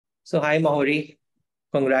So, hi Mahuri.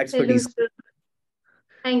 Congrats for Hello, these. sir.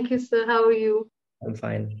 Thank you, sir. How are you? I'm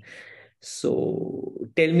fine. So,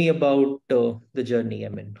 tell me about the journey. I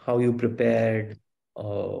mean, how you prepared,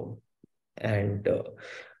 uh, and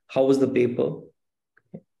how was the paper,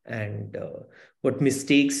 and what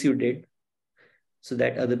mistakes you did, so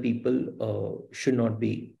that other people should not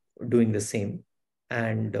be doing the same,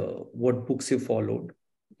 and what books you followed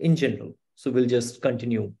in general. So, we'll just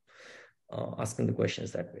continue asking the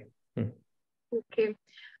questions that way. Hmm. Okay.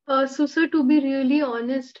 So, sir, to be really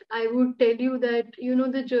honest, I would tell you that,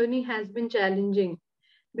 the journey has been challenging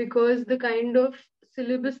because the kind of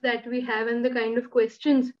syllabus that we have and the kind of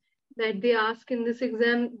questions that they ask in this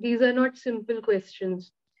exam, these are not simple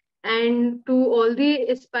questions. And to all the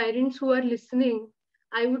aspirants who are listening,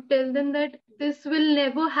 I would tell them that this will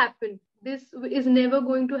never happen. This is never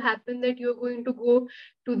going to happen that you're going to go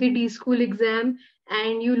to the D school exam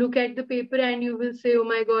and you look at the paper and you will say, oh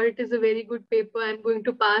my God, it is a very good paper. I'm going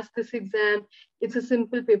to pass this exam. It's a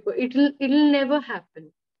simple paper. It'll never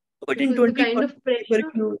happen But in because the kind 2020 of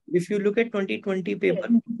paper, pressure. if you look at 2020 paper,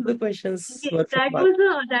 Yes. most of the questions Yes, were from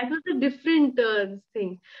that was a different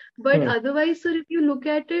thing. But Hmm. otherwise, sir, if you look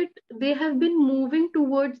at it, they have been moving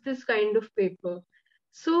towards this kind of paper. Hmm.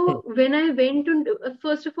 So when I went to,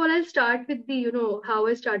 first of all, I'll start with the, how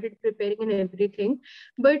I started preparing and everything.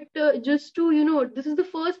 But just to, this is the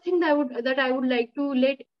first thing that I would like to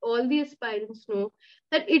let all the aspirants know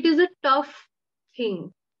that it is a tough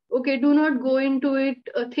thing. Okay, do not go into it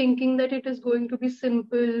thinking that it is going to be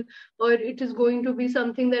simple or it is going to be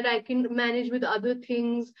something that I can manage with other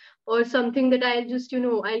things or something that I'll just,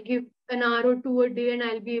 I'll give an hour or two a day and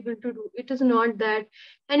I'll be able to do. It is not that.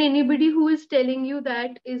 And anybody who is telling you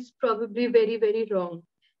that is probably very, very wrong.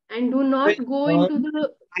 And do Well, not go into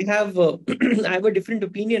the. I have I have a different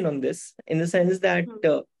opinion on this in the sense that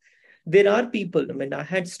Hmm, there are people. I mean, I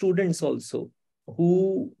had students also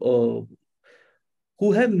who uh,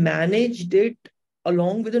 who have managed it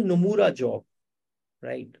along with a Nomura job.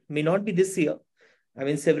 Right? May not be this year. I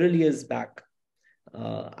mean, several years back.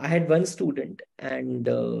 I had one student, and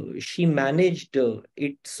she managed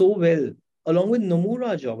it so well along with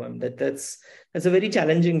Nomura job. I mean, that's a very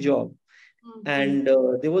challenging job. hmm, hmm, And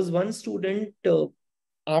there was one student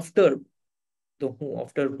after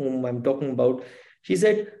after whom I'm talking about. She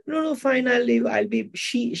said, "No, no, fine. I'll leave. I'll be."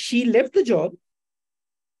 She left the job.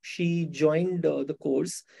 She joined the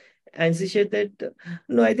course, and she said that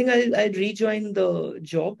no, I think I'll rejoin the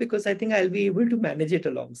job because I think I'll be able to manage it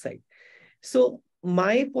alongside. So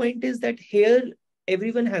my point is that here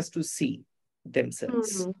everyone has to see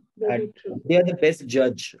themselves, that very true. they are the best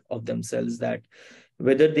judge of themselves, that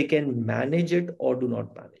whether they can manage it or do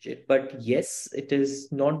not manage it. But yes, it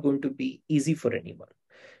is not going to be easy for anyone.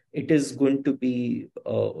 It is going to be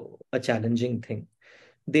a challenging thing.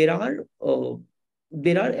 There are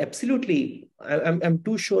absolutely, I'm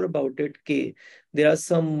too sure about it. Okay, there are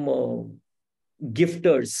some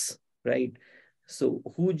gifters, right? So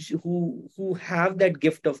who have that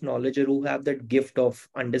gift of knowledge, or who have that gift of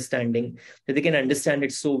understanding, that they can understand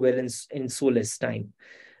it so well in so less time.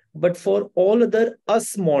 But for all other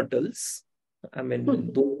us mortals, I mean,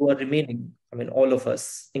 those who are remaining, I mean, all of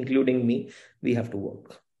us, including me, we have to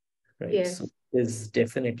work, right? So Yes. is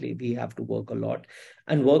definitely we have to work a lot,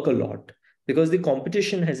 and work a lot, because the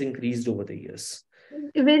competition has increased over the years.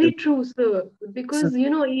 Very true, sir. So, Because,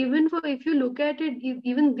 even for if you look at it,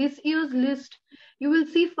 even this year's list, you will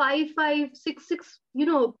see 5, 5, 6, 6,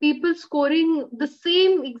 people scoring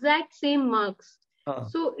the exact same marks. uh,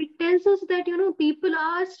 So it tells us that, people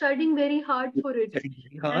are studying very hard for it. studying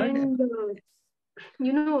very hard. And,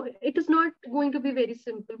 it is not going to be very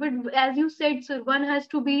simple. But as you said, sir, one has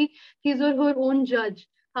to be his or her own judge.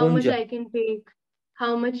 How Own much job. I can take?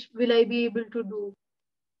 How much will I be able to do?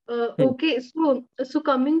 Hmm. Okay, so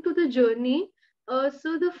coming to the journey,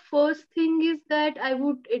 so the first thing is that I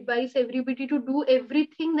would advise everybody to do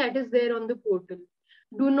everything that is there on the portal.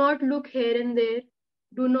 Do not look here and there.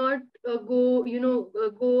 Do not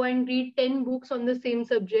go and read 10 books on the same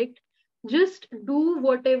subject. Just do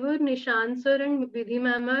whatever Nishan sir and Vidhi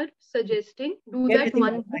ma'am are suggesting. Do And I that think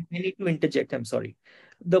one book. I need to interject. I'm sorry.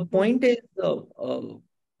 The Hmm. point is,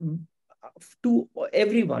 to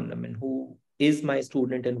everyone, I mean, who is my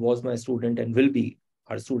student and was my student and will be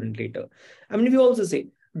our student later. I mean, we also say,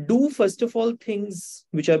 do first of all things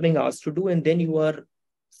which are being asked to do, and then you are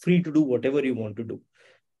free to do whatever you want to do,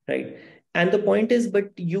 right? And the point is,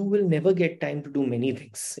 but you will never get time to do many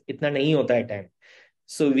things. Itna nahi hota hai time.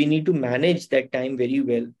 So we need to manage that time very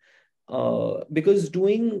well. Because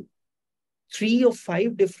doing 3 or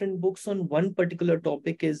 5 different books on one particular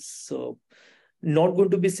topic is not going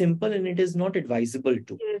to be simple, and it is not advisable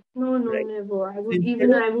to, Yes. No, no, right? never. Instead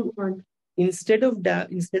of I would not.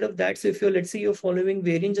 instead of that, so if you're, let's say you're following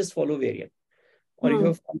variant, just follow variant. Or if Hmm.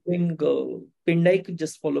 you're following Pindike,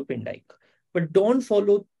 just follow Pindike. But don't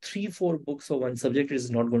follow 3, 4 books for one subject. It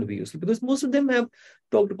is not going to be useful because most of them have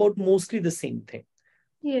talked about mostly the same thing.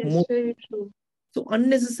 Yes, Mo- very true. So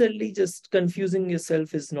unnecessarily just confusing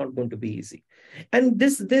yourself is not going to be easy. And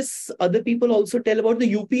this other people also tell about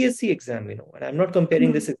the UPSC exam, and I'm not comparing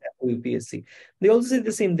Hmm. this exam to UPSC. They also say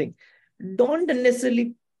the same thing. Don't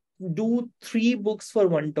unnecessarily do 3 books for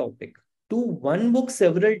one topic. Do one book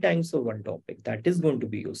several times for one topic. That is going to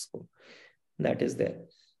be useful. That is there.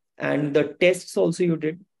 And the tests also you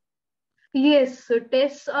did. Yes, so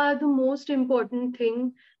tests are the most important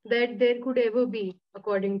thing that there could ever be,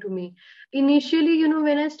 according to me. Initially,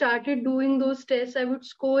 when I started doing those tests, I would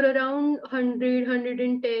score around 100,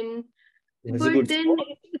 110. That's a But good then score.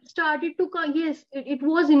 it started to come. Yes, it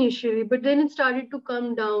was initially, but then it started to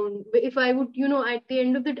come down. If I would, at the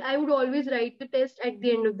end of the day, I would always write the test at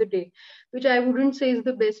the end of the day, which I wouldn't say is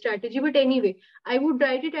the best strategy. But anyway, I would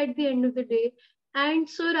write it at the end of the day. And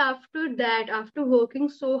sir, after that, after working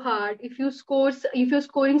so hard, if you're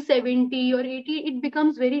scoring 70 or 80, it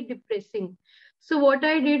becomes very depressing. So what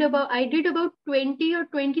I did about 20 or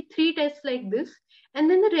 23 tests like this, and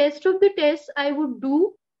then the rest of the tests I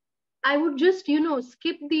would just,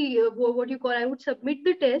 skip the what you call. I would submit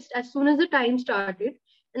the test as soon as the time started,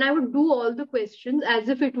 and I would do all the questions as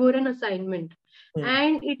if it were an assignment. Hmm.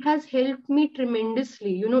 And it has helped me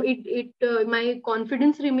tremendously. My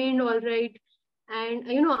confidence remained all right, and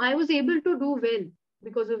I was able to do well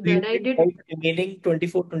because of So you that. I did did. all remaining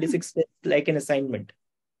 24, 26 tests like an assignment.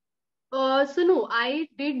 So no, I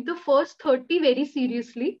did the first 30 very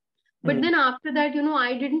seriously. But Hmm. then after that,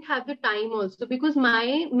 I didn't have the time also because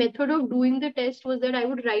my method of doing the test was that I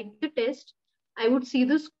would write the test, I would see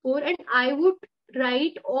the score, and I would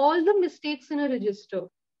write all the mistakes in a register.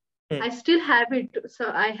 Hmm. I still have it. So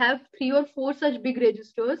I have 3 or 4 such big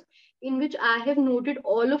registers in which I have noted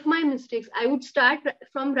all of my mistakes. I would start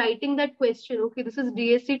from writing that question. Okay, this is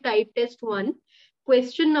DSE type test 1.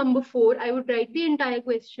 Question number 4, I would write the entire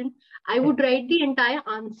question. I Hmm. would write the entire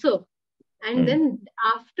answer. And Hmm. then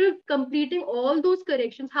after completing all those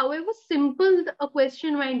corrections, however simple a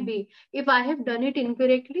question might be, if I have done it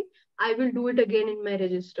incorrectly, I will do it again in my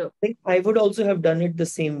register. I think I would also have done it the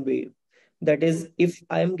same way. That is, if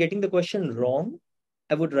I am getting the question wrong,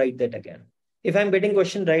 I would write that again. If I'm getting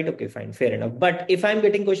question right, okay, fine, fair enough. But if I'm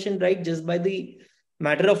getting question right just by the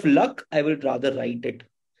matter of luck, I will rather write it.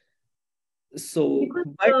 So, Because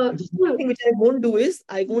but the only thing which I won't do is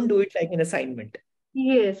I won't do it like an assignment.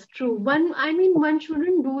 yes, true. I mean, one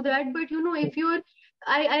shouldn't do that, but if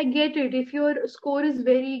I get it. If your score is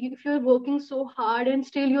if you're working so hard and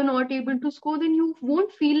still you're not able to score, then you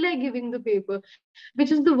won't feel like giving the paper,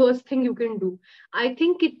 which is the worst thing you can do. I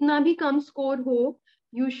think kitna bhi kam score ho,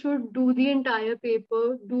 you should do the entire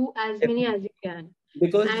paper, do as many as you can.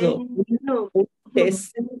 Because And, hmm, test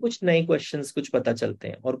से भी कुछ नए questions कुछ पता चलते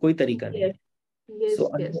हैं और कोई तरीका नहीं yes, है. yes, सो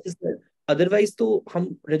yes. अदरवाइज तो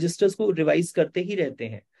हम रजिस्टर्स को रिवाइज करते ही रहते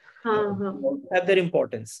हैं. हाँ, हाँ. Have their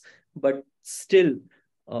importance, but still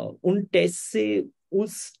उन टेस्ट से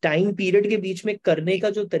उस टाइम पीरियड के बीच में करने का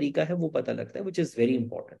जो तरीका है वो पता लगता है, which is very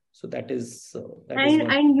important. So that is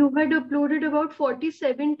one. And you had uploaded about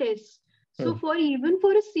 47 tests. So for even for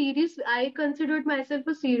a serious, I considered myself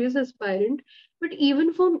a serious aspirant. But even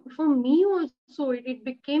for me also, it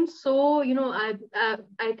became so.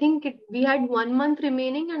 I think we had 1 month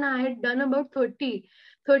remaining, and I had done about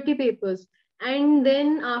 30 papers. And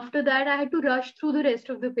then after that, I had to rush through the rest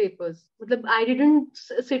of the papers. Matlab, I didn't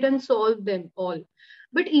sit and solve them all.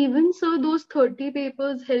 But even so, those 30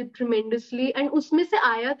 papers helped tremendously. And उसमें से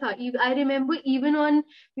आया था. I remember even on,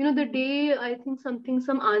 the day I think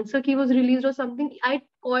some answer key was released or something, I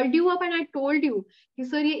called you up and I told you कि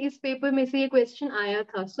sir ये इस paper में से ये question आया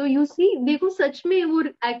था. So you see, देखो सच में वो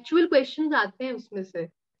actual questions आते हैं उसमें से.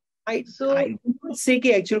 आई So, आई नॉट से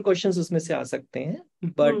कि एक्चुअल क्वेश्चंस उसमें से आ सकते हैं,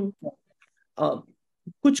 बट hmm,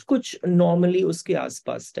 कुछ कुछ नॉर्मली उसके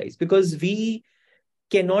आसपास types, because we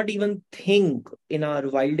cannot even think in our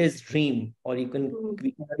wildest dream, or hmm, we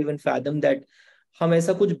cannot even fathom that हम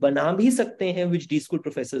ऐसा कुछ बना भी सकते हैं which D school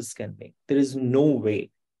professors can make. There is no way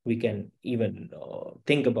we can even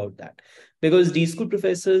think about that, because D school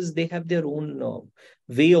professors, they have their own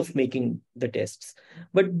way of making the tests.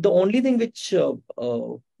 But the only thing which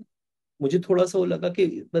मुझे थोड़ा सा वो लगा कि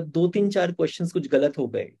बस 2 3 4 questions कुछ गलत हो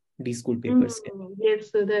गए डी स्कूल पेपर्स के.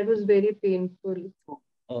 yes, so that was very painful.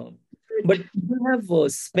 Uh, But but people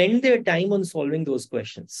have spent their time on solving those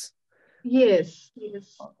questions. yes,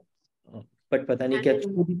 yes. but पता नहीं I क्या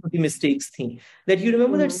remember. छोटी छोटी mistakes थी. That you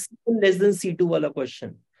remember that Hmm. C1 less than C2 वाला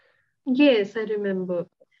question. Yes, I remember.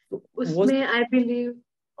 So, was उसमें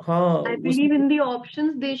हाँ I believe उसमें in the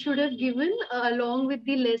options they should have given along with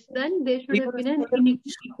the less than there should एक have bar been उसके an अंदर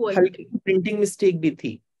कुछ inequality. हल्की printing mistake भी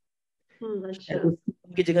थी. अच्छा.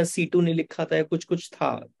 C1 की जगह C2 नहीं लिखा था या कुछ कुछ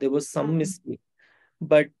था. There was some Hmm. mistake.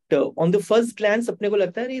 But on the first glance अपने को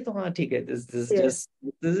लगता है अरे ये तो हाँ ठीक है. This Yes. just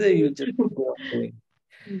this is you just go on doing.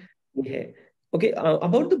 ये है. Okay,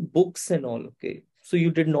 about the books and all. Okay, so you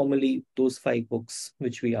did normally those 5 books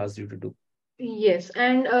which we asked you to do. Yes,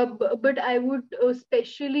 and but I would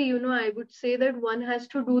especially, I would say that one has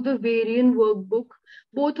to do the variant workbook,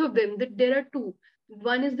 both of them. That there are two.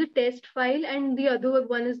 One is the test file, and the other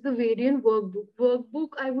one is the variant workbook.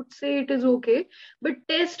 Workbook, I would say it is okay, but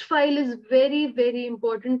test file is very, very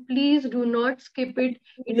important. Please do not skip it.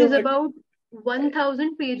 You It know is what? about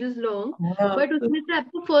 1000 pages long, हाँ but उसमें से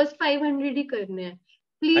आपको first 500 ही करने हैं.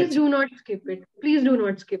 Please अच्छा. do not skip it. Please do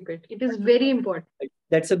not skip it. It is very important.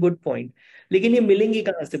 That's a good point. लेकिन ये मिलेंगी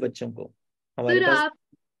कहाँ से बच्चों को? हमारे Sir, pass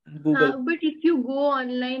Google but if you go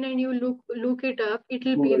online and you look it up, it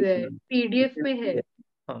will be Google there. PDF में है.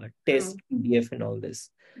 हाँ हाँ. Test PDF and all this.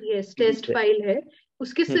 Yes, test file है.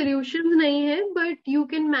 उसके हम्म, सॉल्यूशंस नहीं है, बट यू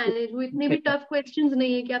कैन मैनेज. वो इतने भी टफ क्वेश्चंस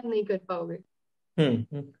नहीं है कि आप नहीं कर पाओगे.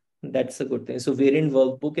 That's a good thing. So variant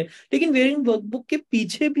workbook है, लेकिन वेरिएंट वर्कबुक के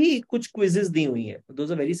पीछे भी कुछ क्विजेस दी हुई हैं.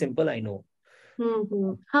 Those are very simple, I know.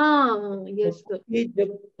 हाँ, यस सर. ये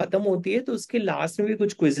जब खत्म होती है तो उसके लास्ट में भी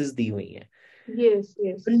कुछ क्विजेस दी हुई हैं. Yes,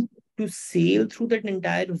 yes. To cell through that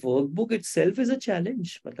entire workbook itself is a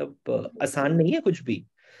challenge. मतलब आसान नहीं है कुछ भी.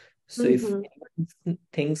 सो इफ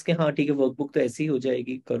थिंग्स के हाँ ठीक है वर्कबुक तो ऐसी ही हो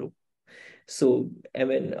जाएगी, करो. सो आई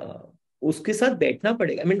मीन उसके साथ बैठना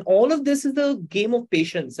पड़ेगा. I mean all of this is the game of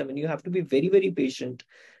patience. I mean you have to be very very patient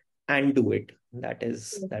and do it. That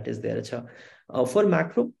is there. Acha. For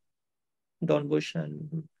macro, Don Bush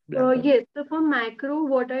and Blanco. Yes, so for macro,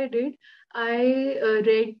 what I did, I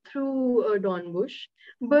read through Don Bush,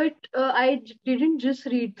 but didn't just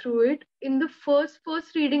read through it. In the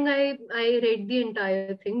first reading, I read the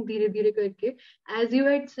entire thing, धीरे धीरे करके. As you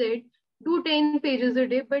had said, do 10 pages a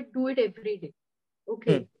day, but do it every day.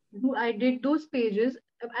 Okay, Hmm. I did those pages,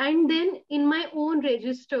 and then in my own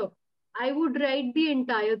register, I would write the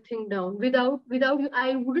entire thing down without.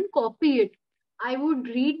 I wouldn't copy it. I would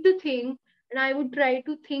read the thing and I would try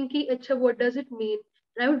to think, ki, Acha, what does it mean?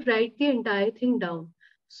 And I would write the entire thing down.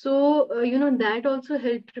 So that also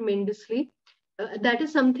helped tremendously. That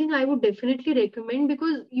is something I would definitely recommend,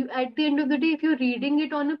 because you, at the end of the day, if you're reading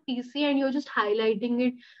it on a PC and you're just highlighting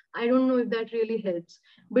it, I don't know if that really helps.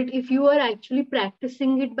 But if you are actually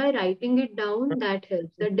practicing it by writing it down, that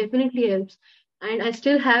helps. That definitely helps. And I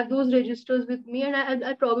still have those registers with me, and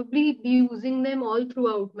I'll probably be using them all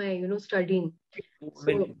throughout my studying. I So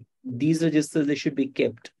mean, these registers they should be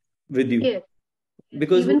kept with you, yes, yes.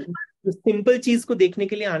 because Even वो simple चीज को देखने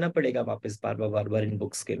के लिए आना पड़ेगा वापस बार बार इन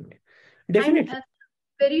books के में. and Definitely.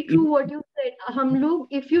 very true what you said. हम लोग,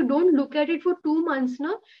 if you don't look at it for 2 months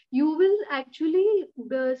now, you will actually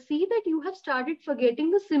see that you have started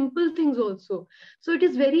forgetting the simple things also. So it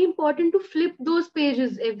is very important to flip those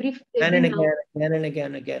pages Again every and now. again, again and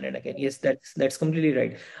again, again and again. Yes, that's completely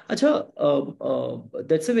right. अच्छा,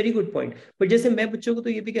 that's a very good point. But जैसे मैं बच्चों को तो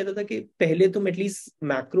ये भी कहता था कि पहले तुम एटलीस्ट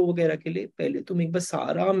मैक्रो वगैरह के लिए पहले तुम एक बार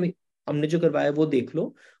सारा हमने जो करवाया वो देख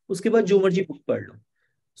लो, उसके बाद जो मर्जी बुक पढ़ लो.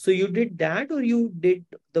 So you did that, or you did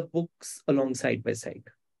the books along side by side?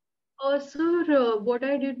 Sir, what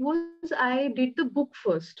I did was I did the book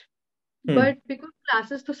first. Hmm. But because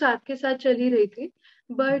classes तो साथ के साथ चल ही रही थी.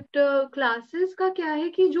 बट क्लासेस का क्या है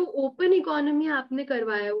कि जो ओपन इकोनॉमी आपने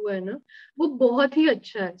करवाया हुआ है ना, वो बहुत ही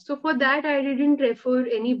अच्छा है. So for that I didn't refer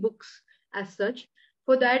any books as such.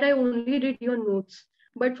 For that I only did your notes.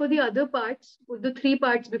 But for the other parts, the 3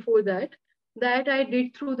 parts before that I did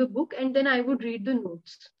through the book, and then I would read the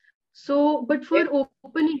notes. So, but for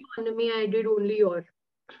open economy, I did only your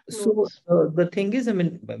So notes. the thing is, I mean,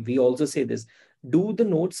 we also say this: do the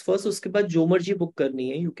notes first. उसके बाद जो मर्जी book करनी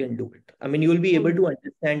है, you can do it. I mean, you will be able to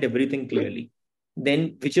understand everything clearly. Then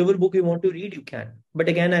whichever book you want to read, you can.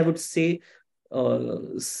 But again, I would say,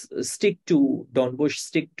 stick to Don Bush,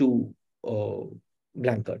 stick to uh,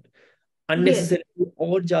 Blankert. Yes. Unnecessarily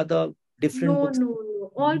और ज़्यादा No, different books. no, no.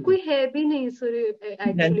 और कोई है भी नहीं sir,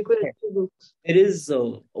 actually कोई Branson है. अच्छी books. There is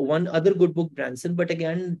one other good book, Branson, but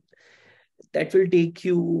again, that will take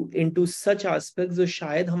you into such aspects जो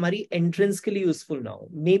शायद हमारी entrance के लिए useful ना हो.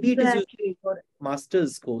 Maybe it is useful Exactly. for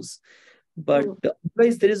master's course, but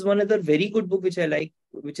otherwise there is one other very good book which I like,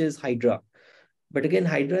 which is Hydra. But again,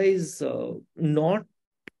 Hydra is not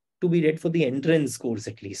to be read for the entrance course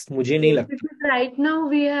at least. मुझे नहीं Yes, लगता. because right now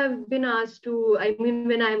we have been asked to, I mean,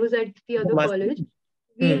 when I was at the other college,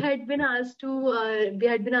 hmm. we had been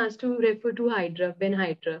asked to refer to Hydra, Ben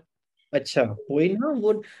Hydra. अच्छा, वही ना,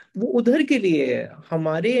 वो उधर के लिए है,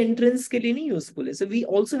 हमारे एंट्रेंस के लिए नहीं यूजफुल है. So we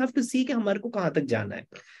also have to सी कि हमारे को कहाँ तक जाना है.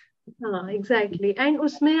 हाँ एग्जैक्टली एंड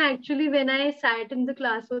उसमें actually when I sat in the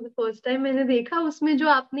class for the first time मैंने देखा उसमें जो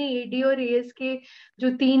आपने एडी और एएस के जो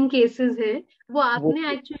 3 केसेस है वो वो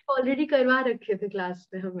आपने एक्चुअली ऑलरेडी करवा रखे थे क्लास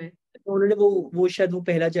में हमें. उन्होंने वो शायद वो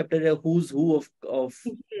पहला चैप्टर है, whose who of yes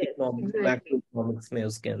economics, macro exactly. Economics में,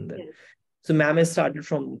 उसके अंदर. So ma'am has started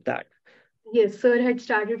from that. Yes, sir had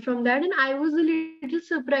started from that and I was a little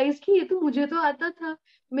surprised कि ये तो मुझे तो आता था.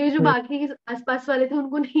 मेरे जो बाकी के आसपास वाले थे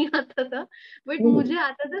उनको नहीं आता था. बट मुझे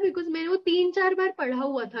आता था बिकॉज मैंने वो 3-4 बार पढ़ा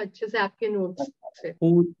हुआ था अच्छे से आपके नोट्स से.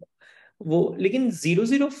 वो लेकिन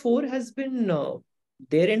 004 has been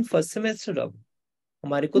there in first semester. अब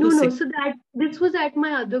हमारे को तो No, no. So that this was at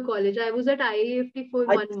my other college. I was at IAFT for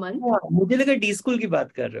 1 month. अच्छा, मुझे लगा डी स्कूल की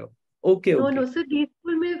बात कर रहे हो. Okay No, okay. no. So D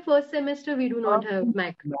school में first semester we do not have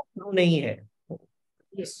Mac. Macro नहीं है.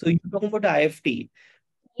 Yes, so you talking about IFT.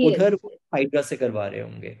 yes, उधर हाइड्रा से करवा रहे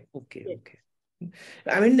होंगे. Okay yes. Okay.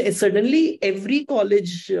 I mean, certainly every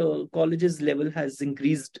college's level has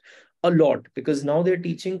increased a lot, because now they're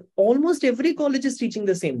teaching, almost every college is teaching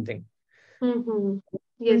the same thing. Mm-hmm.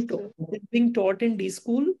 Yes, sir. What is being taught in D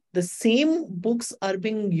school, the same books are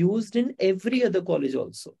being used in every other college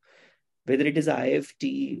also, whether it is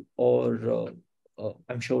IFT or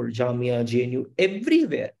I'm sure Jamia, JNU,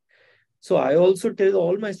 everywhere. So I also tell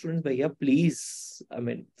all my students, Bhaiya, please, I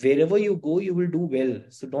mean, wherever you go, you will do well.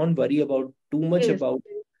 So don't worry about too much Yes. about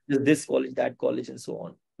this college, that college, and so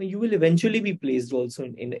on. I mean, you will eventually be placed also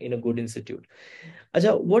in a good institute.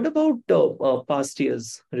 Acha, what about past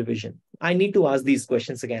years revision? I need to ask these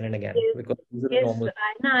questions again and again Yes, because these are the yes, normal.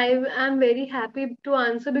 and I am very happy to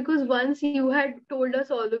answer because once you had told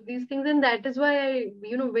us all of these things, and that is why I,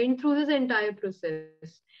 went through this entire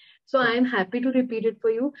process. So I am happy to repeat it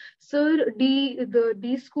for you, sir. The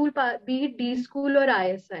D school, be it D school or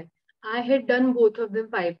ISI, I had done both of them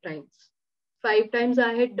 5 times. 5 times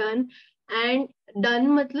I had done, and done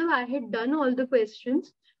matlab I had done all the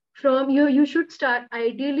questions from you. You should start,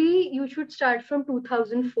 ideally you should start from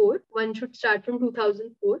 2004. One should start from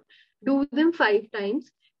 2004, do them 5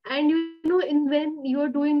 times, and in when you are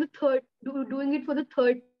doing the doing it for the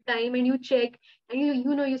third time and you check and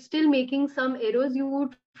you're still making some errors, you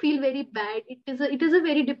would feel very bad. It is a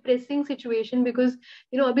very depressing situation because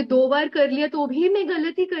अभी 2 बार कर लिया तो भी मैं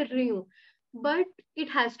गलती कर रही हूँ, but it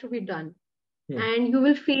has to be done. And you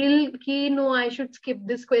will feel ki, no, I should skip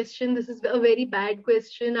this question. This is a very bad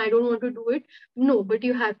question. I don't want to do it. No, but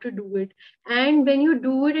you have to do it. And when you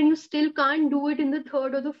do it and you still can't do it in the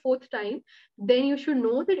third or the fourth time, then you should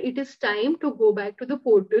know that it is time to go back to the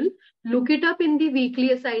portal, look it up in the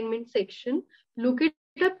weekly assignment section, look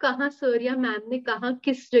it up कहाँ sir या ma'am ने कहाँ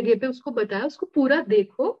किस जगह पे उसको बताया, उसको पूरा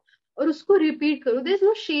देखो और उसको रिपीट करो. There's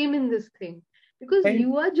no shame in this thing because And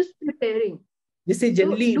you are just preparing. जैसे So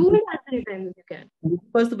generally do it as many times as you can. मेरे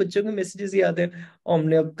पास तो बच्चों के मैसेजेस ही आते हैं,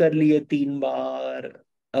 हमने अब कर लिए 3 बार,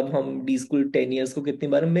 अब हम डी स्कूल 10 years को कितनी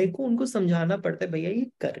बार. मेरे को उनको समझाना पड़ता है, भैया ये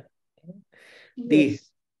कर, दे Yes.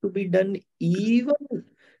 To be done.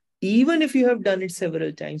 Even if you have done it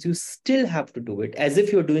several times, you still have to do it as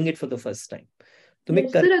if you're doing it for the first time. तुम्हें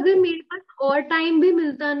Yes, कर. sir. अगर मेरे पास और टाइम भी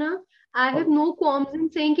मिलता ना, I have no क्वाल्म्स in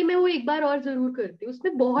saying कि मैं वो एक बार और जरूर करती हूँ.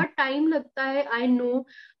 उसमें बहुत टाइम लगता है, आई नो.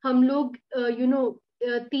 हम लोग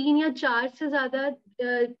 3 या 4 से ज्यादा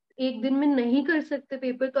एक दिन में नहीं कर सकते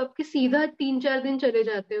पेपर, तो आपके सीधा 3-4 दिन चले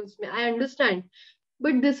जाते हैं उसमें. I understand,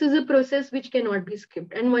 but this is a process which can not be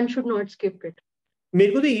skipped and one should not skip it.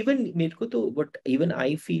 मेरे को तो बट इवन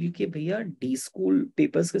आई फील कि भैया डी स्कूल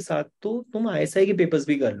पेपर्स के साथ तो तुम आईएसआई के पेपर्स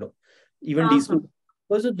भी कर लो. इवन हाँ डी स्कूल हाँ.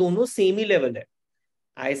 पेपर्स तो दोनों सेम ही लेवल है.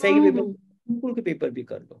 आईएसआई के पेपर, स्कूल के पेपर भी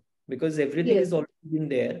कर लो, because everything yes. Is already in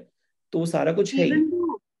their. तो सारा कुछ है ही. Even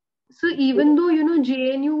though, so even though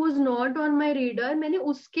JNU was not on my radar, मैंने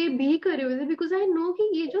उसके भी करे हुए थे because I know कि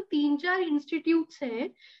ये जो 3-4 इंस्टीट्यूट्स हैं,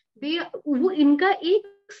 वो इनका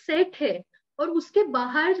एक सेट है और उसके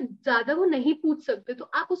बाहर ज्यादा वो नहीं पूछ सकते, तो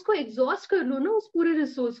आप उसको एग्जॉस्ट कर लो ना उस पूरे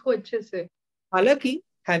रिसोर्स को अच्छे से. हालांकि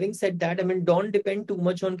having said that, I mean don't depend too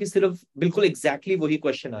much on कि सिर्फ बिल्कुल एग्जैक्टली वही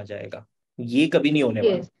क्वेश्चन आ जाएगा. ये कभी नहीं होने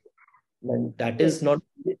वाला. Yes, And that is yes. not,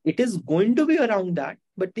 it is going to be around that,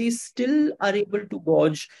 but they still are able to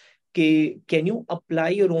gauge can you apply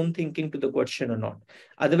your own thinking to the question or not.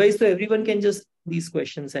 Otherwise, so everyone can just these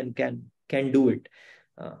questions and can do it.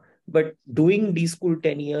 But doing D school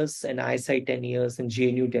 10 years and ISI 10 years and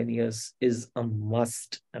JNU 10 years is a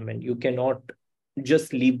must. I mean, you cannot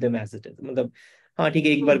just leave them as it is. मतलब हाँ ठीक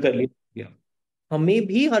है, एक बार कर लिया, हमें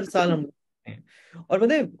भी हर साल हम करते हैं। और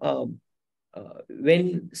पता है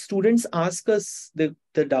when students ask us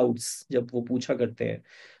the doubts, जब वो पूछा करते हैं,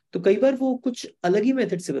 तो कई बार वो कुछ अलग ही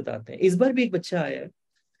मेथड से बताते हैं। इस बार भी एक बच्चा आया है,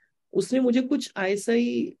 उसने मुझे कुछ ऐसा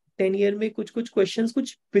ही 10 ईयर में कुछ कुछ क्वेश्चंस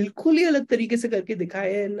कुछ बिल्कुल ही अलग तरीके से करके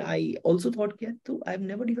दिखाए, एंड आई ऑल्सो थॉट किया, तो I have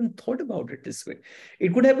never even thought about it this way,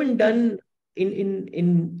 it could have been done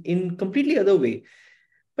in completely other way.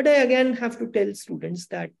 But I again have to tell students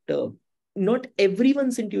that not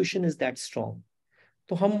everyone's intuition is that strong.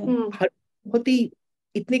 तो हम हर बहुत ही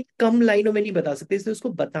इतने कम लाइनों में नहीं बता सकते, इसलिए उसको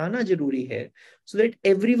बताना जरूरी है, so that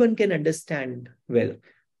everyone can understand well.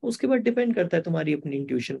 उसके बाद डिपेंड करता है तुम्हारी अपनी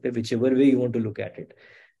इंट्यूशन पे, which ever way you want to look at it,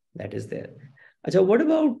 that is there. अच्छा, what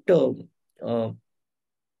about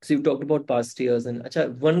so you talked about past years, and acha,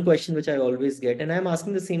 one question which I always get, and I'm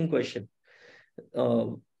asking the same question,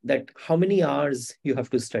 that how many hours you have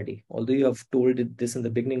to study, although you have told it this in the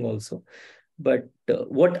beginning also. But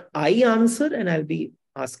what I answer, and I'll be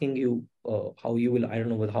asking you how you will, I don't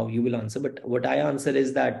know how you will answer, but what I answer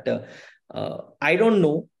is that I don't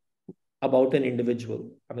know about an individual.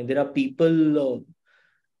 I mean, there are people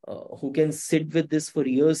who can sit with this for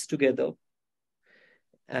years together,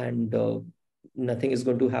 and nothing is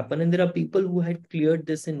going to happen. And there are people who had cleared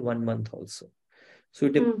this in 1 month also. So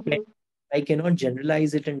it depends. I cannot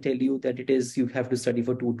generalize it and tell you that it is you have to study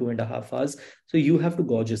for 2.5 hours. So you have to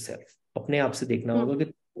gauge yourself. अपने आप से देखना होगा कि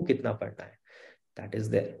कितना पढ़ना है. That is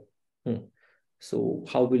there. So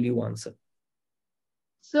how will you answer?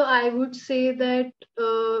 So I would say that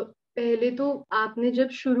पहले तो आपने जब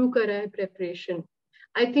शुरू करा है preparation,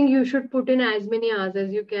 I think you should put in as many hours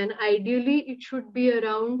as you can. Ideally, it should be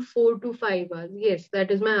around 4 to 5 hours. Yes,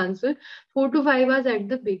 that is my answer. 4 to 5 hours at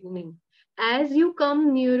the beginning. As you come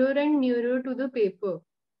nearer and nearer to the paper,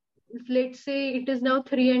 let's say it is now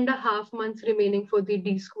 3.5 months remaining for the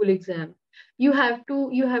D school exam, you have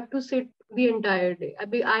to sit the entire day.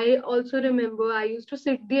 I also remember I used to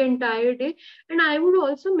sit the entire day, and I would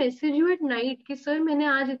also message you at night कि sir मैंने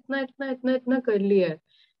आज इतना इतना इतना इतना कर लिया है.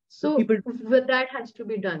 So that has to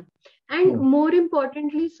be done. And more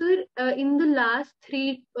importantly, sir, in the last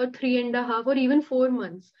 3 or 3.5 or even 4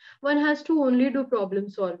 months, one has to only do problem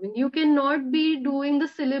solving. You cannot be doing the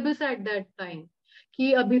syllabus at that time.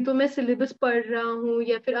 कि अभी तो मैं syllabus पढ़ रहा हूँ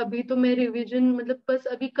या फिर अभी तो मैं रिवीजन मतलब बस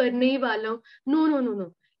अभी करने ही वाला हूँ. No no no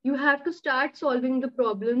no, you have to start solving the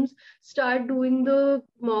problems, start doing the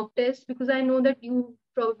mock tests, because I know that you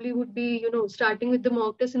probably would be starting with the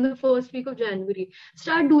mock test in the first week of January.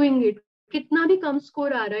 Start doing it. कितना भी कम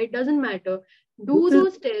score आ रहा है, it doesn't matter, do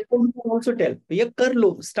those tests. Also tell भैया कर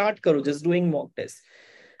लो, start करो just doing mock tests.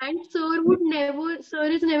 And sir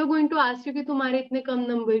is never going to ask you कि तुम्हारे इतने कम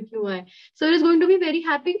नंबर क्यों आए. Sir is going to be very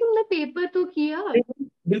happy कि तुमने पेपर तो किया,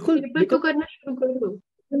 बिल्कुल, पेपर तो करना शुरू कर दो.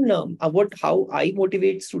 How I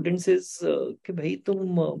motivate students is कि भाई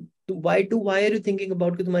why are you thinking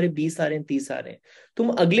about कि तुम्हारे 20 आ रहे हैं, 30 आ रहे हैं, तुम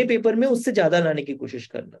अगले पेपर में उससे ज्यादा लाने की कोशिश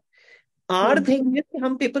करना. आर थिंग है कि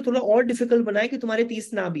हम पेपर थोड़ा और डिफिकल्ट बनाए कि तुम्हारे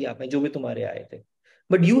 30 ना भी आ पाए जो भी तुम्हारे आए थे,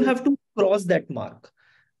 but you have to cross that mark.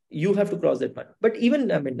 You have to cross that part. But even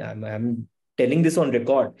I mean I'm telling this on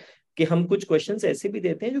record कि हम कुछ क्वेश्चंस ऐसे भी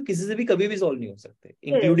देते हैं जो किसी से भी कभी भी सॉल्व नहीं हो सकते,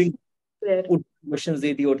 इंक्लूडिंग क्वेश्चंस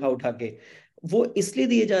दे दिए उठा उठा के. वो इसलिए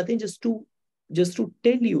दिए जाते हैं just to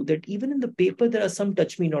tell you that even in the paper there are some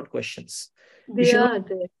touch me not questions. You should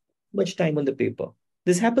not spend much time on the paper.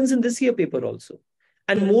 This happens in this year paper also,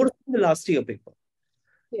 and more in the last year paper.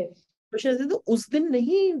 Yes. Question ऐसे तो उस दिन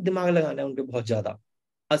नहीं दिमाग लगाना है उनके बहुत ज्यादा,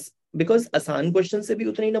 बिकॉज आसान क्वेश्चन से भी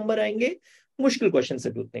उतने ही नंबर आएंगे, मुश्किल क्वेश्चन से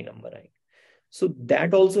भी उतने ही नंबर आएंगे. So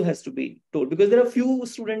that also has to be told, because there are few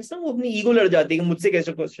students ना, वो अपनी ईगो लड़ जाती है कि मुझसे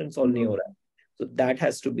कैसे क्वेश्चन सॉल्व नहीं हो रहा है. So that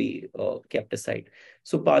has to be kept aside.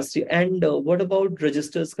 So past year. And what about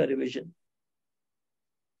registers का revision?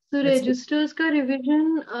 तो रजिस्टर्स का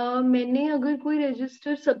रिवीजन मैंने अगर कोई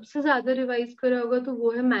रजिस्टर सबसे ज्यादा रिवाइज करा होगा तो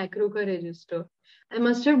वो है मैक्रो का register. I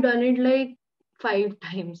must have done it like 5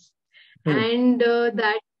 times, and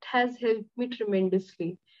that has helped me tremendously.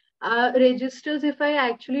 Registers, if I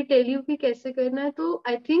actually tell you कि कैसे करना है, तो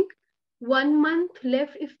I think 1 month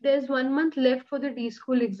left. If there's 1 month left for the D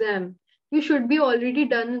school exam, you should be already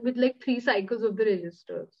done with like 3 cycles of the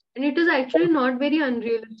registers, and it is actually not very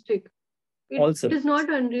unrealistic. It is not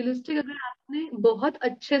unrealistic. अगर आपने बहुत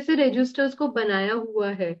अच्छे से registers को बनाया हुआ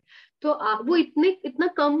है तो वो इतना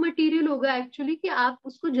कम मटेरियल होगा एक्चुअली कि आप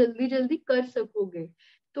उसको जल्दी जल्दी कर सकोगे.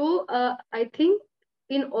 तो I think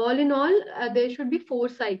in all there should be 4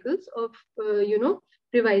 cycles of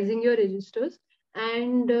revising your registers.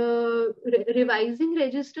 And revising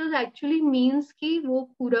registers actually means कि वो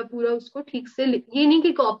पूरा पूरा उसको ठीक से ये नहीं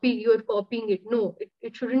कि copy, you're copying it. No,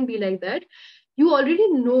 it shouldn't be like that. You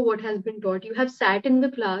already know what has been taught. You have sat in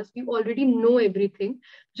the class. You already know everything.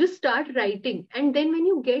 Just start writing, and then when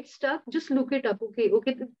you get stuck, just look it up. Okay,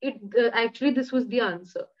 actually this was the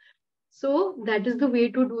answer. So that is the way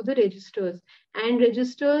to do the registers. And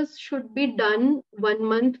registers should be done 1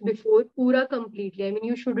 month before, pura completely. I mean,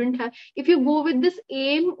 you shouldn't have, if you go with this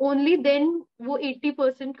aim only, then wo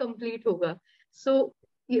 80% complete hoga. So,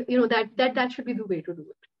 that should be the way to do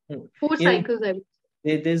it. Hmm. 4 cycles, I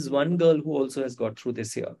would There's one girl who also has got through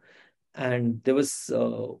this year. And there was,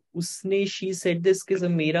 she said this कि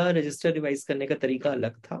मेरा register revise करने का तरीका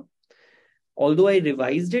अलग था. Although I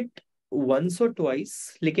revised it once or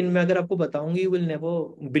twice, लेकिन मैं अगर आपको बताऊंगी, you will never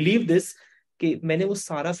believe this, कि मैंने वो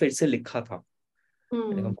सारा फिर से लिखा था.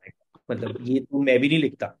 मैंने say. कहा, मतलब ये तो मैं भी नहीं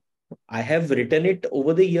लिखता. I have written it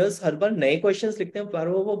over the years. हर बार नए क्वेश्चंस लिखते हैं, पर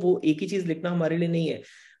वो एक ही चीज लिखना हमारे लिए नहीं है.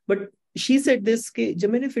 बट शी सेड दिस कि जब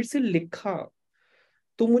मैंने फिर से लिखा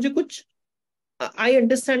तो मुझे कुछ, I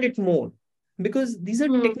understand it more, because these are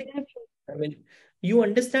technical. I mean, you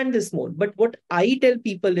understand this more. But what I tell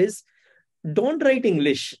people is, don't write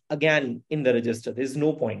English again in the register. There's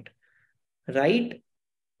no point. Write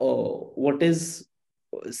what is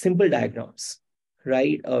simple diagrams,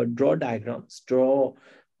 right? Draw diagrams, draw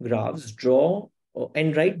graphs, draw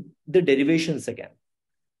and write the derivations again,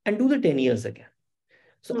 and do the 10 years again.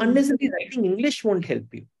 So unnecessarily writing English won't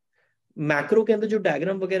help you. Macro के अंदर जो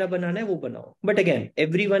diagram वगैरह बनाना है वो बनाओ. But again,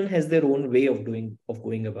 everyone has their own way of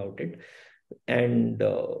going about it. And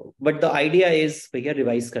but the idea is भैया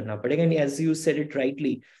revise करना पड़ेगा. And as you said it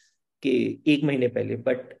rightly, कि एक महीने पहले.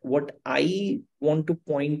 But what I want to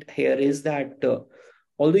point here is that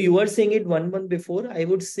although you are saying it 1 month before, I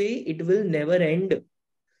would say it will never end.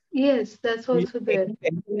 Yes, that's also there.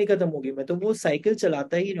 नहीं खत्म होगी. मैं तो वो साइकिल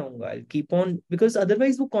चलाता ही रहूंगा. I'll keep on, because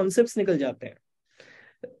otherwise वो concepts निकल जाते हैं.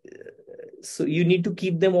 So you need to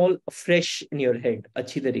keep them all fresh in your head,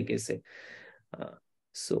 अच्छी तरीके से.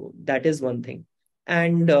 So that is one thing.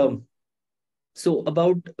 And so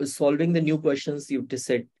about solving the new questions, you just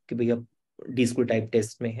said कि भैया D school type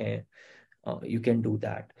test में है, you can do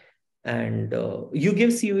that. And you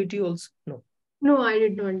give CUET also? No. No, I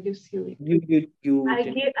did not give CUET.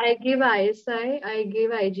 I gave ISI, I gave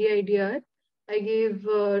IGIDR, I gave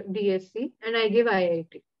DSE, and I gave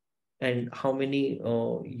IIT. And how many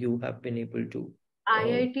you have been able to?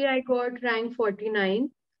 IIT, I got rank 49.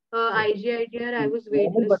 IGIDR, I was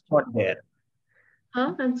waitlisted. But not there.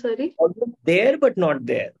 Huh? I'm sorry? There, but not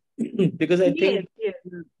there. Because I think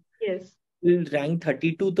yes. Rank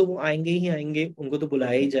 32 तो वो आएंगे ही आएंगे. उनको तो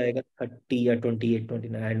बुलाया ही जाएगा 30 या 28,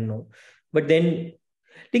 29, I don't know. But then,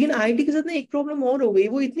 लेकिन आईआईटी के साथ ना एक प्रॉब्लम और हो गई.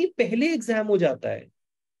 वो इतनी पहले एग्जाम हो जाता है,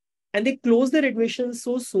 and they close there admission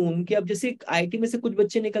सो सून, कि अब जैसे आईआईटी में से कुछ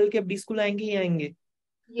बच्चे निकल के अब डी स्कूल आएंगे ही आएंगे.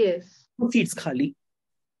 यस, सीट्स खाली.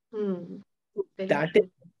 That is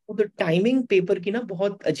the timing paper की ना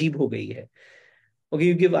बहुत अजीब हो गई है. Okay,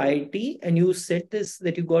 you give IIT and you said this,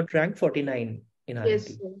 that you got rank 49 in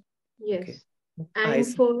IIT. Yes. Okay. And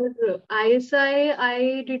for ISI,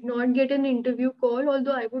 I did not get an interview call,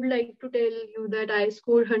 although I would like to tell you that I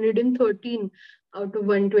scored 113 out of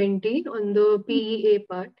 120 on the PEA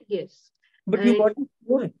part. Yes. But you got a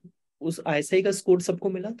score. उस ISI का score सबको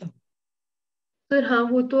मिला था. Sir हाँ,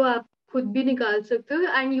 वो तो आप खुद भी निकाल सकते हो.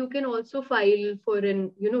 And you can also file for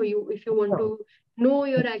an, if you want to know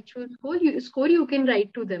your actual score, you can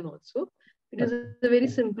write to them also. It is a very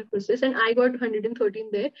simple process. And I got 113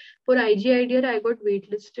 there. For IGIDR, I got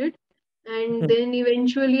waitlisted. And then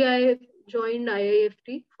eventually I joined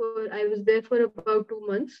IIFT. I was there for about 2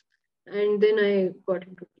 months. And then I got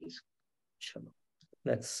into preschool.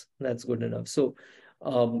 That's good enough. So,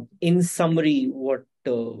 in summary, what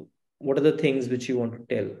are the things which you want to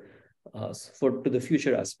tell to the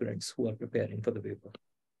future aspirants who are preparing for the paper?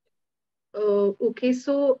 Okay,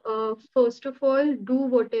 so first of all, do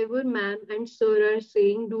whatever ma'am and sir are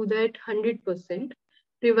saying, do that 100%.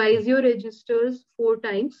 Revise your registers 4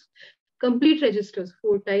 times, complete registers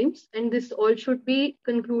 4 times, and this all should be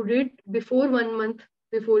concluded before 1 month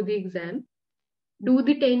before the exam. Do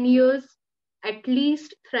the 10 years at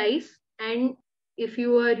least thrice, and if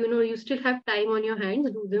you are, you still have time on your hands,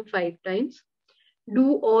 do them 5 times.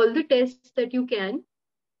 Do all the tests that you can,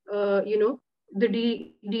 the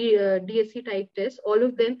DSE type test, all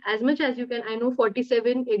of them as much as you can. I know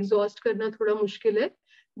 47 exhaust karna thoda mushkil hai.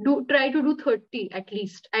 Try to do 30 at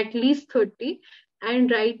least 30, and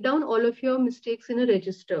write down all of your mistakes in a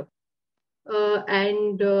register.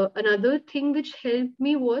 And another thing which helped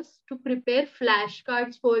me was to prepare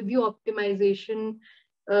flashcards for the optimization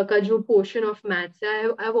का जो portion of maths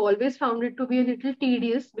है. I've always found it to be a little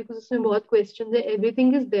tedious because उसमें बहुत questions है,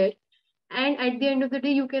 everything is there, and at the end of the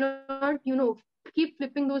day you cannot keep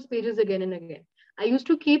flipping those pages again and again. I used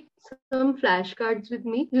to keep some flashcards with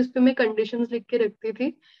me जिसपे मैं conditions लिख के रखती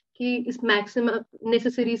थी कि इस maximum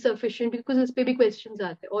necessary sufficient, because इस पे भी questions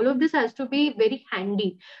आते हैं. All of this has to be very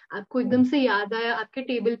handy. आपको एकदम से याद आया, आपके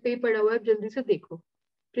टेबल पे पड़ा हुआ है, आप जल्दी से देखो.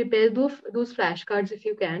 Prepare those flashcards if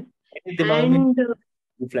you can. दिमाग में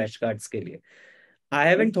And फ्लैश कार्ड्स के लिए I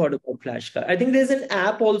haven't thought about flashcard. I think there's an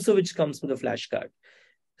app also which comes with a flashcard.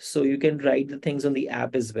 So you can write the things on the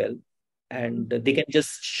app as well. And they can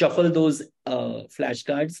just shuffle those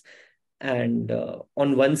flashcards. And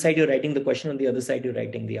on one side, you're writing the question, on the other side, you're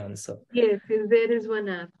writing the answer. yes, there is one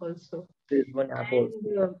app also. There's one app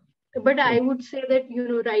also. And, but I would say that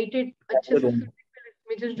write it अच्छे से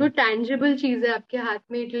में जो tangible चीज है आपके हाथ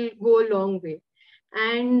में, it will go a long way.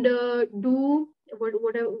 And do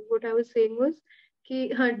what I was saying was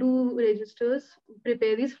कि हाँ, do registers,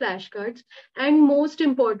 prepare these flashcards, and most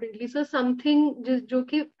importantly, so something जो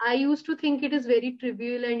कि I used to think it is very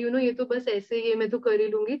trivial and ये तो बस ऐसे ही है, मैं तो कर ही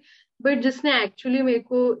लूंगी, but जिसने actually मेरे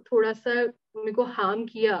को थोड़ा सा मेरे को harm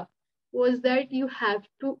किया was that you have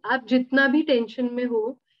to, आप जितना भी tension में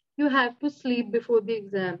हो, you have to sleep before the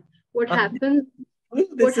exam. What happens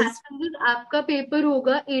This is आपका पेपर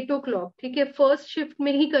होगा 8 o'clock, ठीक है, फर्स्ट शिफ्ट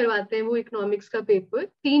में ही करवाते हैं वो इकोनॉमिक्स का पेपर,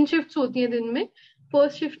 3 शिफ्ट्स होती हैं दिन में,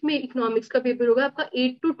 फर्स्ट शिफ्ट में इकोनॉमिक्स का पेपर होगा आपका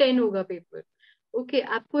 8 to 10 होगा पेपर. ओके,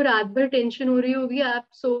 आपको रात भर टेंशन हो रही होगी, आप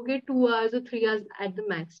सोगे 2 hours or 3 hours at the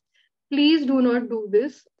max. Please do not do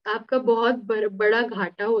this, आपका बहुत बड़ा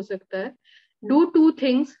घाटा हो सकता है. Do 2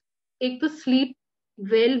 things. एक तो sleep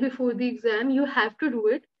well before the exam, you have to do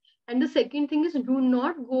it. And the second thing is, do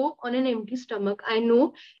not go on an empty stomach. I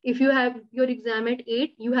know if you have your exam at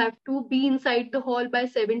 8, you have to be inside the hall by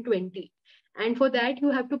 7:20. And for that,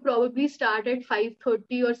 you have to probably start at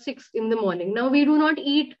 5:30 or 6 in the morning. Now, we do not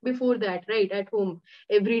eat before that, right, at home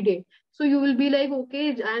every day. So you will be like, okay,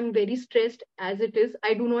 I'm very stressed as it is.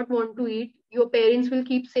 I do not want to eat. Your parents will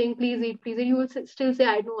keep saying, please eat, please eat. You will still say,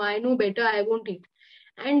 I know better, I won't eat.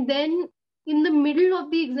 And then in the middle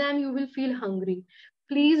of the exam, you will feel hungry.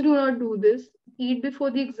 Please do not do this. Eat before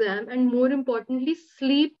the exam, and more importantly,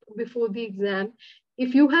 sleep before the exam.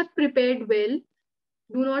 If you have prepared well,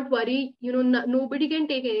 do not worry. Nobody can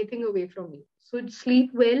take anything away from you. So sleep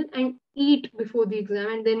well and eat before the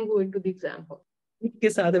exam, and then go into the exam hall. के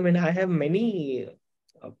साथ, I mean, I have many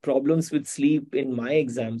problems with sleep in my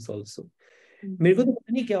exams also. मेरे को तो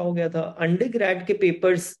पता नहीं क्या हो गया था अंडरग्रेड के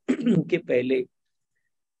पेपर्स के पहले,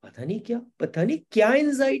 पता नहीं क्या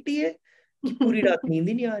एंजाइटी है कि पूरी रात नींद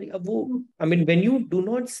ही नहीं आ रही. अब वो I mean when you do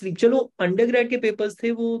not sleep, चलो अंडरग्रेड के पेपर्स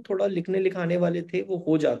थे वो थोड़ा लिखने लिखाने वाले थे, वो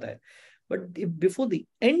हो जाता है, but before the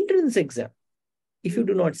entrance exam if you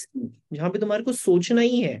do not sleep, जहां पे तुम्हारे को सोचना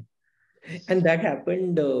ही है, and that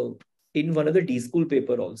happened in one of the D school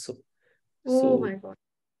paper also. Oh my God.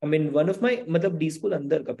 I mean one of my, मतलब डी स्कूल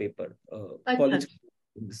अंदर का paper college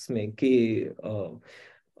में कि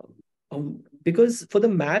because for the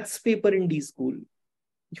maths paper in D school,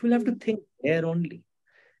 you will have to think there only.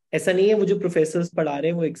 ऐसा नहीं है वो जो प्रोफेसर्स पढ़ा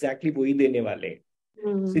रहे हैं वो एग्जैक्टली वही देने वाले हैं.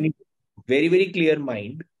 So you need very very clear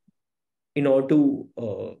mind in order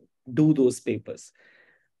to do those papers.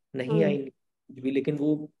 नहीं आएंगे भी, लेकिन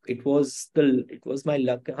वो it was my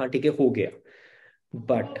luck. हाँ ठीक है, हो गया.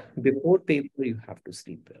 But before paper you have to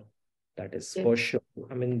sleep well. That is for sure.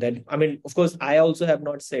 I mean, of course, I also have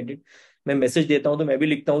not said it. मैं मैसेज देता हूँ तो मैं भी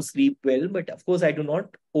लिखता हूँ sleep well, but of course I do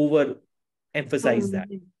not over emphasize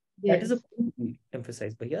that. That is a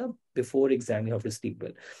emphasize, but yeah, before exam you have to sleep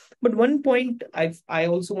well. But one point I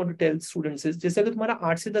also want to tell students is, जैसे अगर तुम्हारा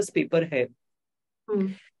 8 से 10 paper है,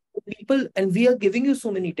 people, and we are giving you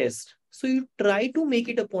so many tests, so you try to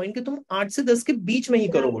make it a point कि तुम 8 से 10 के बीच में ही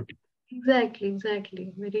करो वो. Exactly,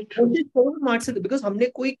 very true. Because हमने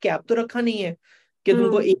कोई कैप तो रखा नहीं है कि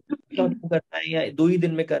तुमको एक करना है या 2 ही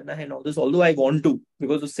दिन में करना है. Now this, although I want to,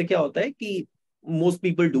 because उससे क्या होता है कि most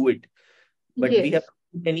people do it, but we have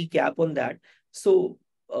any cap on that. So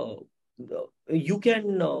you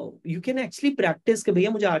can actually practice कि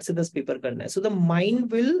भैया मुझे 8 से 10 पेपर करना है. So the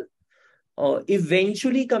mind will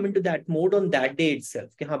eventually come into that mode on that day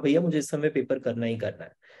itself कि हाँ भैया मुझे इस समय पेपर करना ही करना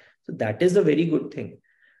है. So that is a very good thing.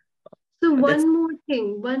 So one more thing,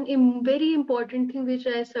 very important thing which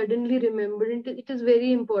I suddenly remembered, and it is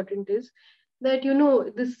very important, is that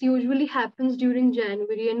this usually happens during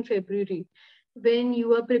January and February when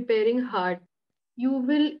you are preparing hard. you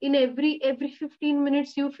will in every 15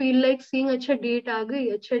 minutes you feel like seeing अच्छा date आ गई,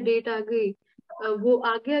 अच्छा date आ गई, वो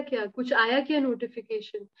आ गया क्या, कुछ आया क्या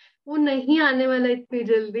नोटिफिकेशन। वो नहीं आने वाला इतनी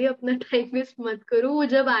जल्दी, अपना टाइम वेस्ट मत करो। वो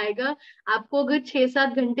जब आएगा आपको अगर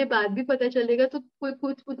 6-7 घंटे बाद भी पता चलेगा तो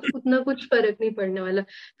कोई उतना कुछ फर्क नहीं पड़ने वाला।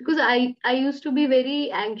 Because I use to be very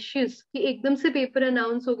anxious कि एकदम से पेपर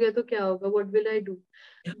अनाउंस हो गया तो क्या होगा, व्हाट विल आई डू।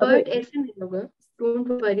 अबे बट ऐसे नहीं होगा,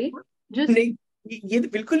 डोंट वरी। जस्ट नहीं, ये तो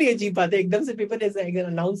बिल्कुल ही अजीब बात है, एकदम से पेपर ऐसे आएगा,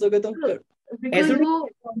 अनाउंस हो गया तो ऐसे बिकॉज वो,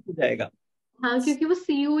 हो जाएगा। हाँ क्योंकि वो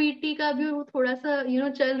सीयूईटी का भी वो थोड़ा सा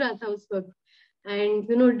चल रहा था उस वक्त,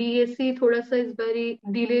 एंड डीएससी थोड़ा सा इस बारी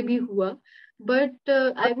डिले भी हुआ। But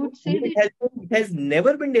I would say It has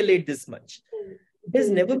never been delayed this much. It has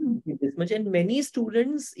that never been delayed this much, and many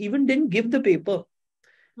students even didn't give the paper.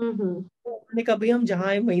 हम्म, उन्होंने कहा भाई हम जहाँ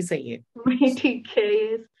आए वहीं सही है। वही ठीक है,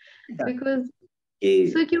 यस। बिकॉज कि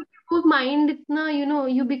सो क्योंकि वो माइंड इतना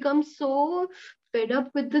you become so fed up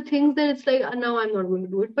with the things that it's like, now I'm not going to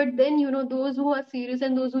do it. But then those who are serious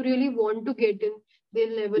and those who really want to get in,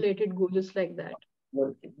 they'll never let it go just like that.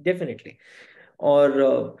 definitely.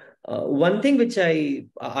 और one thing which I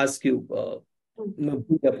ask you, मैं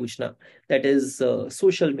भूल गया पूछना, that is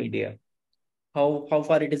social media. How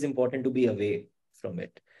far it is important to be away from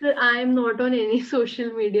it. Sir, I am not on any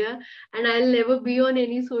social media, and I'll never be on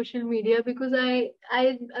any social media because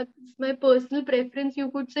it's my personal preference, you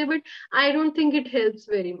could say, but I don't think it helps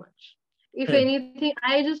very much. If Hmm. anything,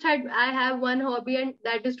 I have one hobby, and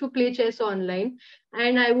that is to play chess online.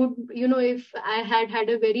 And I would, if I had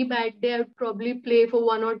a very bad day, I would probably play for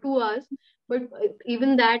 1 or 2 hours. But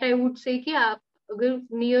even that, I would say कि आप अगर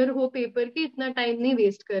near हो paper के, इतना time नहीं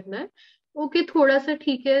waste करना है। Okay थोड़ा सा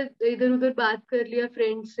ठीक है, इधर उधर बात कर लिया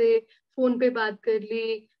फ्रेंड से, फोन पे बात कर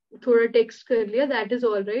ली, थोड़ा टेक्स्ट कर लिया, that is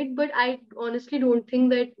all right. But I honestly don't think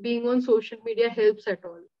that being on social media helps at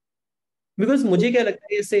all. Because मुझे क्या लगता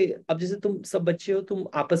है, जैसे अब जैसे तुम सब बच्चे हो, तुम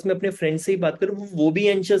आपस में अपने फ्रेंड से ही बात करो, वो भी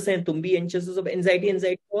एंशियस हैं, तुम भी एंशियस हो, सब एंजाइटी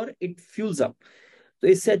एंजाइटी, और इट फ्यूल्स अप। तो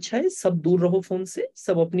इससे अच्छा है सब दूर रहो फोन से,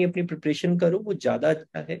 सब अपनी अपनी प्रिपरेशन करो, वो ज्यादा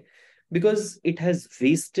अच्छा है। Because it has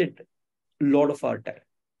wasted lot of our time,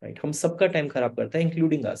 right? हम सबका टाइम खराब करता है,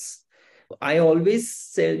 including us. I always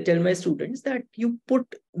tell my students that you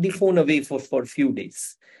put the phone away for few days,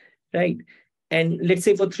 right? And let's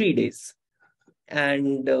say for 3 days,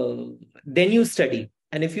 and then you study.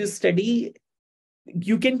 And if you study,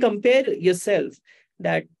 you can compare yourself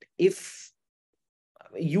that if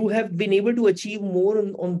you have been able to achieve more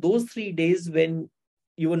on those 3 days when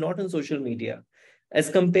you were not on social media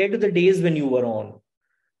as compared to the days when you were on.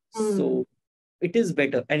 So it is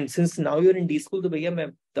better. And since now you're in D school, तो भैया मैं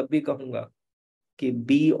तब भी कहूंगा कि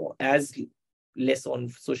be as less on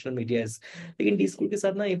social media as, लेकिन D school के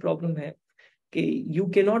साथ ना ये प्रॉब्लम है कि you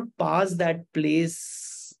cannot pass that place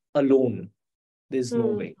alone. There's no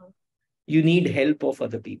way. You need help of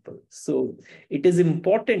other people. So it is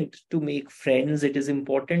important to make friends. It is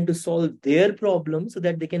important to solve their problems so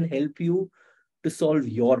that they can help you to solve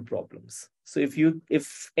your problems. So if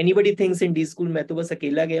anybody thinks in D school मैं तो बस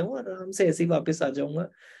अकेला गया हूँ और आराम से ऐसे ही वापस आ जाऊंगा,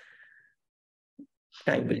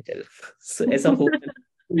 time will tell. So ऐसा होगा,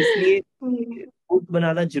 तो इसलिए ग्रुप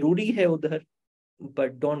बनाना जरूरी है उधर,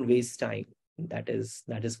 but don't waste time. That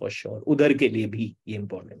is for sure. उधर के लिए भी ये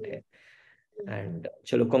important है. And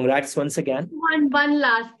chalo, congrats once again. One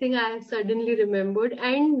last thing I have suddenly remembered,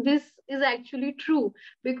 and this is actually true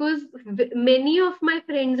because many of my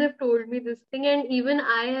friends have told me this thing, and even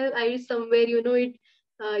I somewhere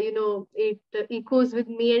it echoes with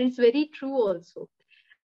me, and it's very true also.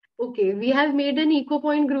 Okay, we have made an eco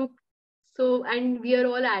point group, so and we are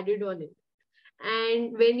all added on it.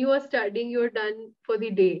 And when you are studying, you're done for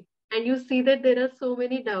the day, and you see that there are so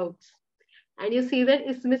many doubts. And you see that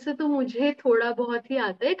इसमें से तो मुझे थोड़ा बहुत ही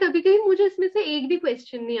आता है, कभी कभी मुझे इसमें से एक भी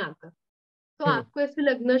क्वेश्चन नहीं आता। तो आपको ऐसे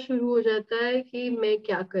लगना शुरू हो जाता है कि मैं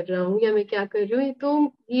क्या कर रहा हूँ या मैं क्या कर रही हूँ,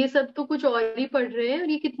 तो ये सब तो कुछ और ही पढ़ रहे हैं, और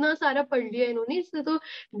ये कितना सारा पढ़ लिया इन्होंने, इसने तो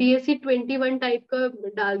डीएससी 21 टाइप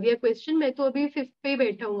का डाल दिया क्वेश्चन, मैं तो अभी 5th पे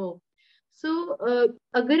बैठा हुआ हूँ। सो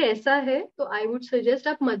अगर ऐसा है तो आई वुड सजेस्ट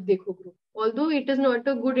आप मत देखो group, although it is not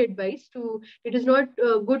a good advice to it is not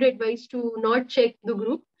good advice to not check the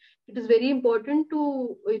group. It is very important to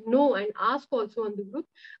know and ask also on the group,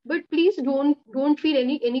 but please don't feel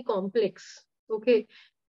any complex. Okay,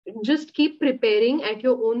 just keep preparing at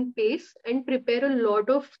your own pace and prepare a lot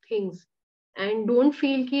of things, and don't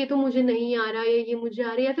feel कि ये तो मुझे नहीं आ रहा है, ये मुझे आ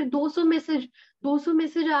रहा है, या फिर 200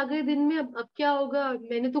 मैसेज आ गए दिन में, अब क्या होगा,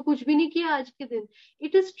 मैंने तो कुछ भी नहीं किया आज के दिन।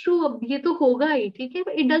 इट इज ट्रू, अब ये तो होगा ही, ठीक है,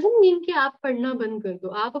 इट डजंट मीन कि आप पढ़ना बंद कर दो,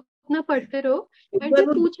 आप अपना पढ़ते रहो, एंड कोई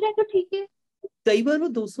पूछ रहा है तो ठीक है। कई बार वो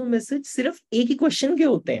 200 मैसेज सिर्फ एक ही क्वेश्चन के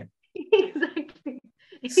होते हैं। Exactly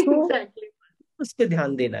So Exactly. उस पे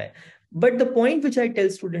ध्यान देना है. But the point which I tell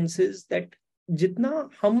students is that जितना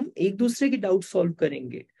हम एक दूसरे की डाउट सॉल्व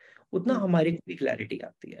करेंगे उतना Hmm. हमारे को भी क्लैरिटी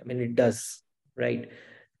आती है. I mean it does, right?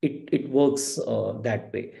 It works that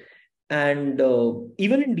way. And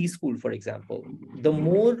even in D school, for example, the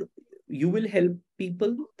more you will help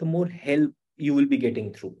people, the more help you will be getting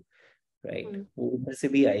through, right? Hmm. वो उधर से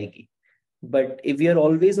भी आएगी. But if we are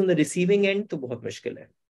always on the receiving end, तो बहुत मुश्किल है.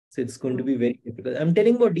 So it's going to Hmm. be very difficult. I'm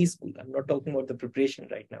telling about D school. I'm not talking about the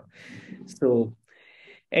preparation right now. So,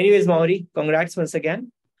 anyways, Mauri, congrats once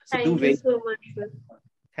again. So do Thank you very. so much, sir.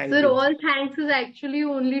 Thank Sir, you. all thanks is actually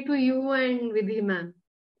only to you and Vidhi ma'am.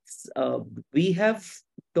 Uh, we have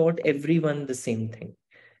taught everyone the same thing.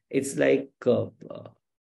 It's like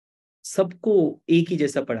सबको एक ही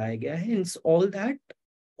जैसा पढ़ाया गया है. It's all that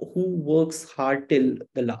who works hard till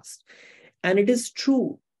the last. And it is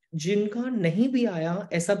true. जिनका नहीं भी आया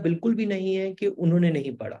ऐसा बिल्कुल भी नहीं है कि उन्होंने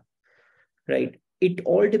नहीं पढ़ा, right? It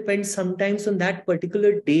all depends sometimes on that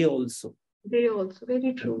particular day also. They also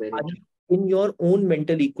very true, very Are true. you in your own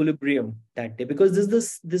mental equilibrium that day? Because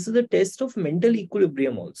this is a test of mental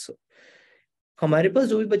equilibrium also. हमारे पास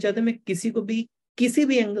जो भी बचा था, मैं किसी को भी किसी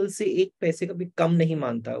भी एंगल से एक पैसे का भी कम नहीं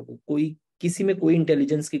मानता. वो कोई किसी में कोई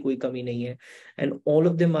इंटेलिजेंस की कोई कमी नहीं है. And all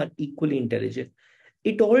of them are equally intelligent.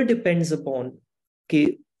 It all depends upon कि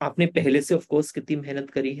आपने पहले से ऑफ कोर्स कितनी मेहनत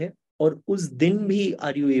करी है और उस दिन भी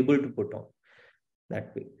are you able to put on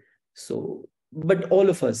that way. So but all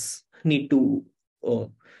of us need to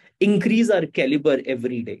increase our calibre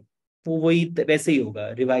every day. वो वही वैसे ही होगा.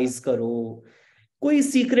 रिवाइज करो. कोई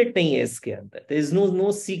सीक्रेट नहीं है इसके अंदर. There is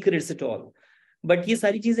no secrets at all. But ये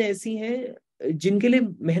सारी चीजें ऐसी हैं जिनके लिए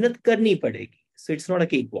मेहनत करनी पड़ेगी. So it's not a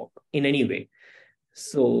cake walk in any way.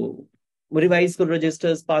 So revise करो,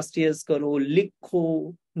 रजिस्टर्स पास्ट ईयर्स करो,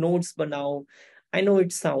 लिखो, नोट्स बनाओ. I know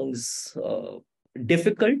it sounds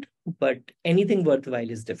difficult but anything worth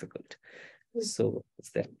while is difficult. सो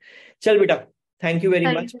चल बेटा, thank you very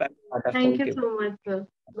Thank much. you. Tata. Thank you okay. so much, sir.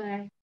 Bye.